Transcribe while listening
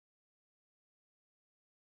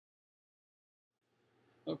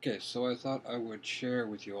Okay, so I thought I would share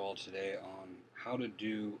with you all today on how to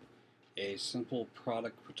do a simple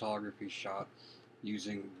product photography shot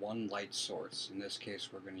using one light source. In this case,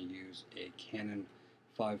 we're going to use a Canon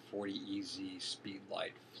 540EZ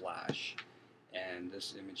Speedlight flash. And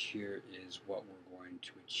this image here is what we're going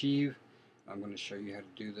to achieve. I'm going to show you how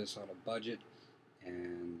to do this on a budget,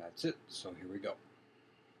 and that's it. So here we go.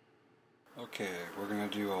 Okay, we're going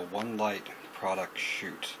to do a one light product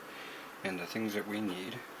shoot. And the things that we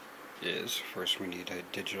need is, first we need a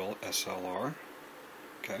digital SLR,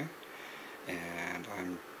 okay,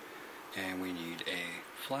 and we need a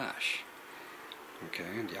flash, okay.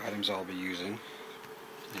 And the items I'll be using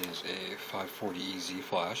is a 540EZ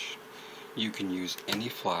flash. You can use any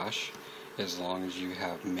flash as long as you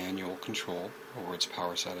have manual control over its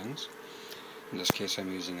power settings. In this case,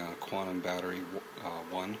 I'm using a Quantum Battery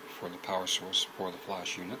 1 for the power source for the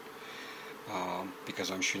flash unit.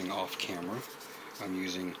 Because I'm shooting off camera, I'm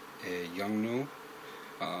using a Yongnou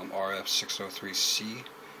RF603C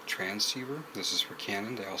transceiver. This is for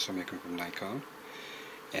Canon. They also make them from Nikon,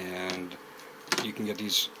 and you can get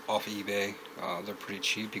these off eBay. They're pretty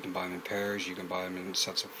cheap. You can buy them in pairs. You can buy them in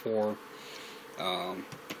sets of 4. I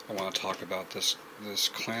want to talk about this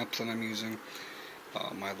clamp that I'm using.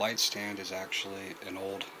 My light stand is actually an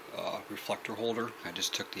old reflector holder. I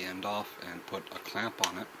just took the end off and put a clamp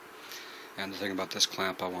on it. And the thing about this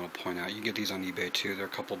clamp I want to point out, you get these on eBay too, they're a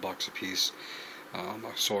couple bucks a piece.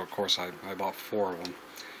 So of course I bought 4 of them.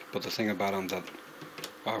 But the thing about them that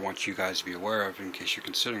I want you guys to be aware of, in case you're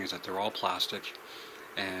considering, is that they're all plastic.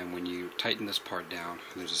 And when you tighten this part down,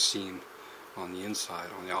 there's a seam on the inside,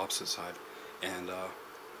 on the opposite side, and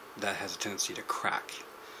that has a tendency to crack.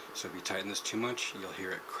 So if you tighten this too much, you'll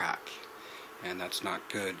hear it crack. And that's not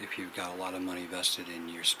good if you've got a lot of money vested in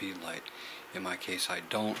your Speedlight. In my case, I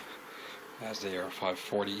don't. As they are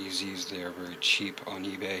 540 EZs, they are very cheap on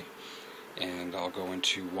eBay, and I'll go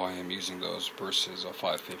into why I'm using those versus a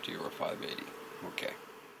 550 or a 580. Okay.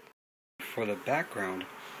 For the background,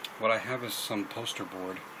 what I have is some poster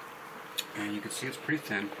board, and you can see it's pretty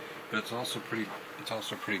thin, but it's also pretty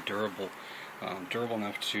durable, durable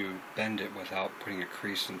enough to bend it without putting a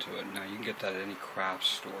crease into it. Now you can get that at any craft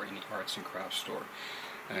store, any arts and crafts store.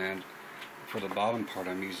 And for the bottom part,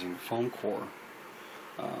 I'm using foam core.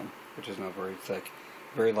 Which is not very thick,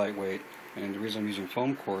 very lightweight, and the reason I'm using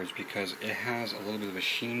foam core is because it has a little bit of a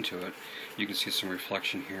sheen to it. You can see some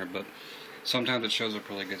reflection here, but sometimes it shows up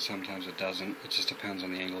really good, sometimes it doesn't. It just depends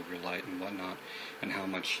on the angle of your light and whatnot, and how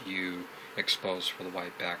much you expose for the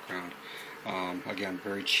white background. Again,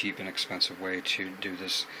 very cheap and expensive way to do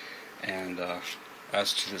this. And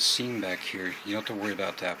as to the seam back here, you don't have to worry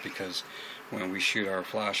about that, because when we shoot our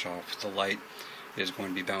flash off, the light is going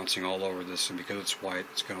to be bouncing all over this, and because it's white,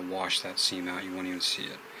 it's going to wash that seam out. You won't even see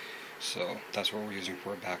it. So that's what we're using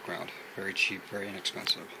for a background. Very cheap, very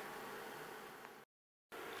inexpensive.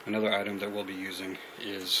 Another item that we'll be using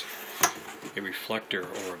is a reflector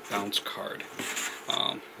or a bounce card.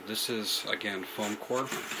 This is, again, foam core,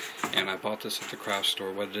 and I bought this at the craft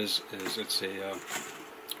store. What it is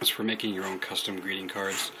it's for making your own custom greeting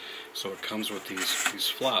cards. So it comes with these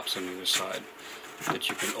flaps on either side that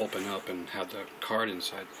you can open up and have the card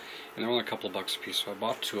inside, and they're only a couple of bucks a piece. So I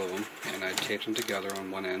bought 2 of them, and I taped them together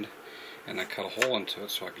on one end, and I cut a hole into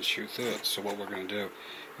it so I can shoot through it. So what we're going to do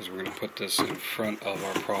is we're going to put this in front of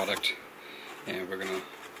our product, and we're going to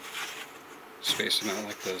space them out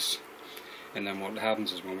like this. And then what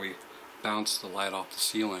happens is when we bounce the light off the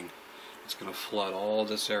ceiling, it's going to flood all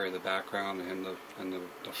this area, the background and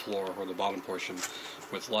the floor or the bottom portion,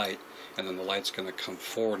 with light, and then the light's going to come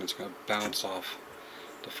forward and it's going to bounce off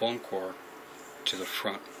the foam core to the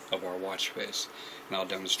front of our watch face. And I'll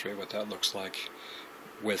demonstrate what that looks like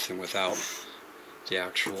with and without the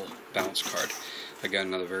actual bounce card. Again,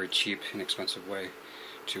 another very cheap, inexpensive way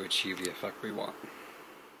to achieve the effect we want.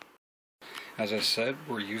 As I said,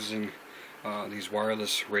 we're using these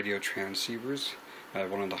wireless radio transceivers. I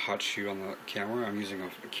have one on the hot shoot on the camera. I'm using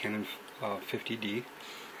a Canon 50D,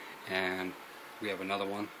 and we have another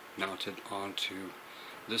one mounted onto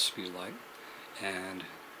this Speedlight. And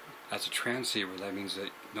as a transceiver, that means that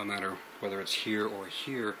no matter whether it's here or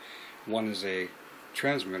here, one is a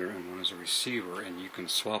transmitter and one is a receiver, and you can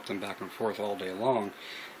swap them back and forth all day long,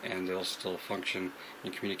 and they'll still function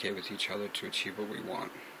and communicate with each other to achieve what we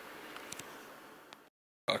want.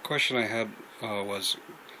 A question I had was,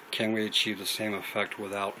 can we achieve the same effect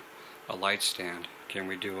without a light stand? Can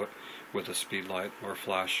we do it with a Speedlight or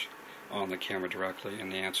flash on the camera directly? And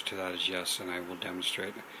the answer to that is yes, and I will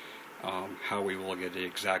demonstrate how we will get the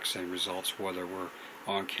exact same results whether we're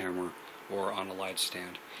on camera or on a light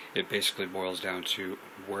stand. It basically boils down to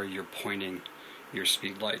where you're pointing your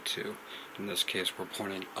speed light to. In this case, we're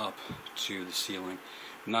pointing up to the ceiling,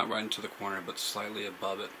 not right into the corner, but slightly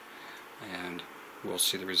above it. And we'll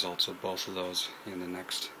see the results of both of those in the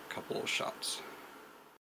next couple of shots.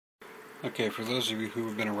 Okay, for those of you who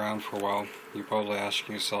have been around for a while, you're probably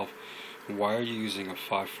asking yourself, why are you using a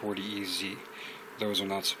 540EZ? Those are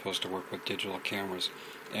not supposed to work with digital cameras.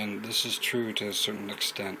 And this is true to a certain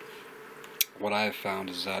extent. What I have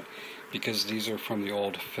found is that because these are from the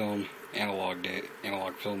old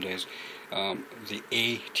analog film days, the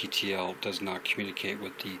ATTL does not communicate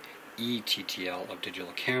with the ETTL of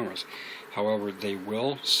digital cameras. However, they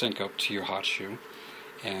will sync up to your hot shoe,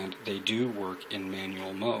 and they do work in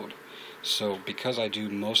manual mode. So because I do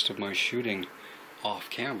most of my shooting off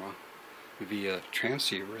camera via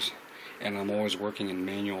transceivers, and I'm always working in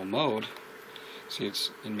manual mode, see,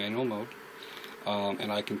 it's in manual mode,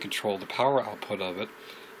 and I can control the power output of it,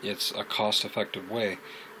 it's a cost-effective way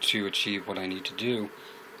to achieve what I need to do.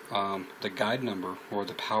 The guide number, or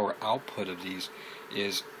the power output of these,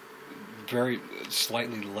 is very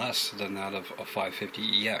slightly less than that of a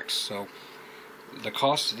 550EX. So the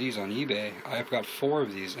cost of these on eBay, I've got 4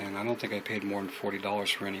 of these, and I don't think I paid more than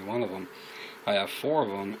 $40 for any one of them. I have 4 of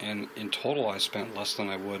them, and in total I spent less than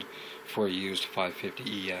I would for a used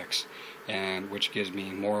 550EX, and which gives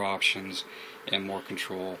me more options and more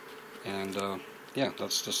control. And yeah,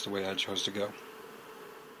 that's just the way I chose to go.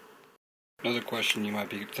 Another question you might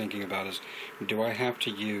be thinking about is, do I have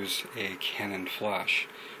to use a Canon flash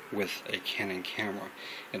with a Canon camera?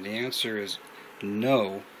 And the answer is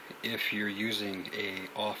no, if you're using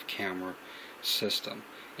a off-camera system.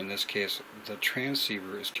 In this case, the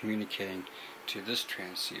transceiver is communicating to this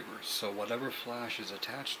transceiver, so whatever flash is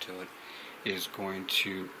attached to it is going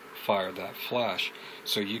to fire that flash.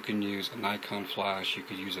 So you can use a Nikon flash, you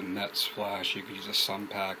could use a Metz flash, you could use a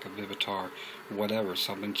Sunpack, a Vivitar, whatever,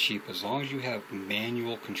 something cheap. As long as you have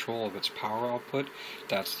manual control of its power output,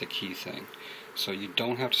 that's the key thing. So you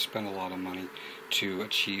don't have to spend a lot of money to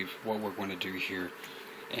achieve what we're going to do here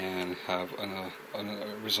and have a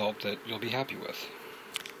result that you'll be happy with.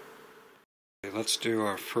 Okay, let's do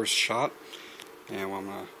our first shot, and I'm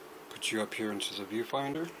going to put you up here into the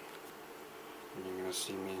viewfinder, and you're going to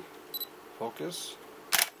see me focus,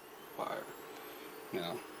 fire.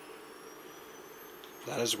 Now,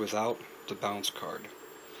 that is without the bounce card,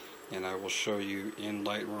 and I will show you in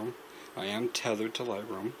Lightroom. I am tethered to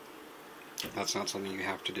Lightroom. That's not something you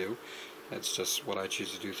have to do. It's just what I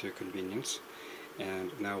choose to do through convenience.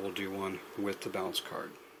 And now we'll do one with the bounce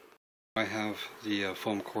card. I have the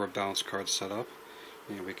foam core bounce card set up,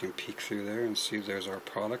 and we can peek through there and see there's our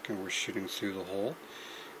product, and we're shooting through the hole,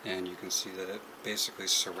 and you can see that it basically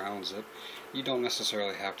surrounds it. You don't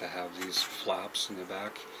necessarily have to have these flaps in the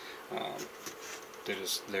back. They're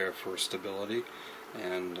just there for stability,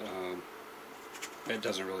 and it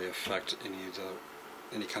doesn't really affect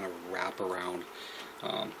any kind of wrap around.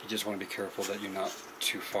 You just want to be careful that you're not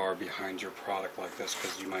too far behind your product like this,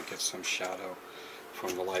 because you might get some shadow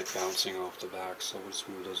from the light bouncing off the back. So we'll just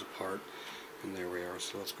move those apart, and there we are.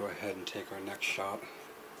 So let's go ahead and take our next shot.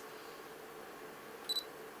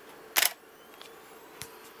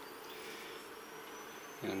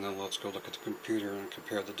 And then let's go look at the computer and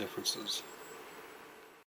compare the differences.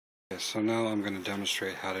 Okay, so now I'm going to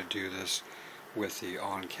demonstrate how to do this with the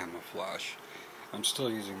on-camera flash. I'm still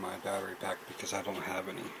using my battery pack because I don't have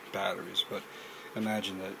any batteries, but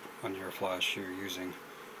imagine that on your flash you're using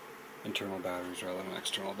internal batteries rather than an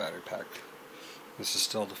external battery pack. This is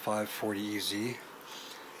still the 540EZ,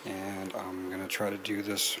 and I'm going to try to do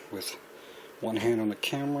this with one hand on the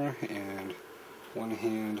camera and one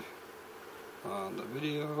hand on the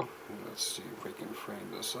video. And let's see if we can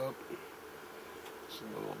frame this up. It's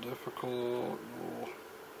a little difficult.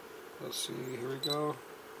 Let's see, here we go.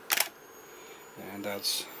 And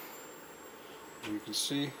that's, you can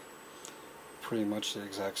see, pretty much the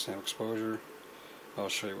exact same exposure. I'll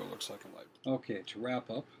show you what it looks like in light. Okay, to wrap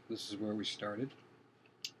up, this is where we started.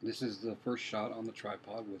 This is the first shot on the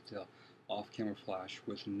tripod with the off-camera flash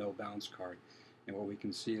with no bounce card. And what we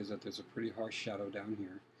can see is that there's a pretty harsh shadow down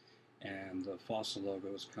here, and the Fossil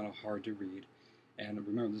logo is kind of hard to read. And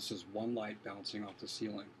remember, this is one light bouncing off the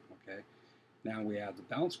ceiling. Okay, now we add the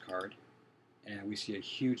bounce card, and we see a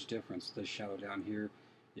huge difference. The shadow down here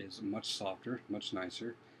is much softer, much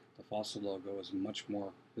nicer. The Fossil logo is much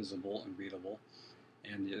more visible and readable,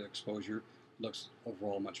 and the exposure looks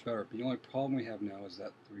overall much better. But the only problem we have now is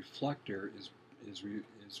that the reflector is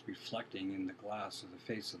reflecting in the glass of the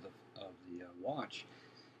face of the watch.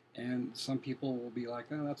 And some people will be like,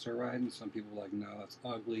 oh, that's alright, and some people are like, no, that's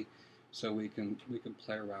ugly. So we can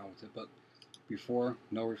play around with it. But before,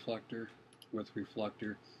 no reflector, with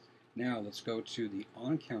reflector, Now let's go to the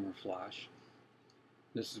on-camera flash.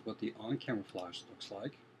 This is what the on-camera flash looks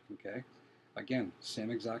like. Okay, again,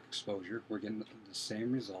 same exact exposure. We're getting the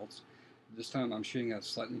same results. This time I'm shooting at a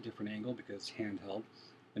slightly different angle because it's handheld,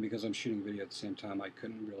 and because I'm shooting video at the same time, I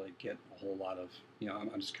couldn't really get a whole lot of,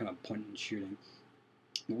 I'm just kind of pointing and shooting.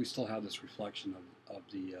 But we still have this reflection of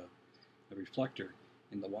the reflector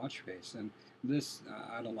in the watch face, and this,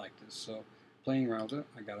 I don't like this. So playing around with it,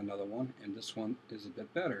 I got another one, and this one is a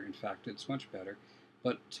bit better. In fact, it's much better.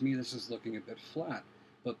 But to me, this is looking a bit flat.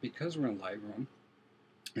 But because we're in Lightroom,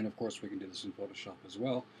 and of course we can do this in Photoshop as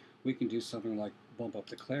well, we can do something like bump up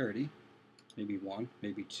the clarity, maybe 1,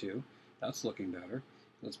 maybe 2. That's looking better.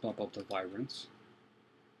 Let's bump up the vibrance,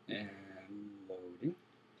 and loading.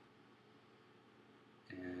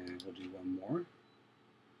 And we'll do one more.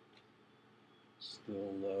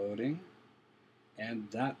 Still loading. And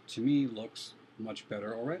that, to me, looks much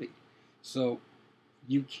better already. So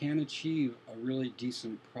you can achieve a really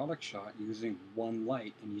decent product shot using one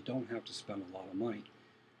light, and you don't have to spend a lot of money.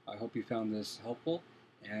 I hope you found this helpful,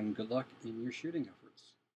 and good luck in your shooting efforts.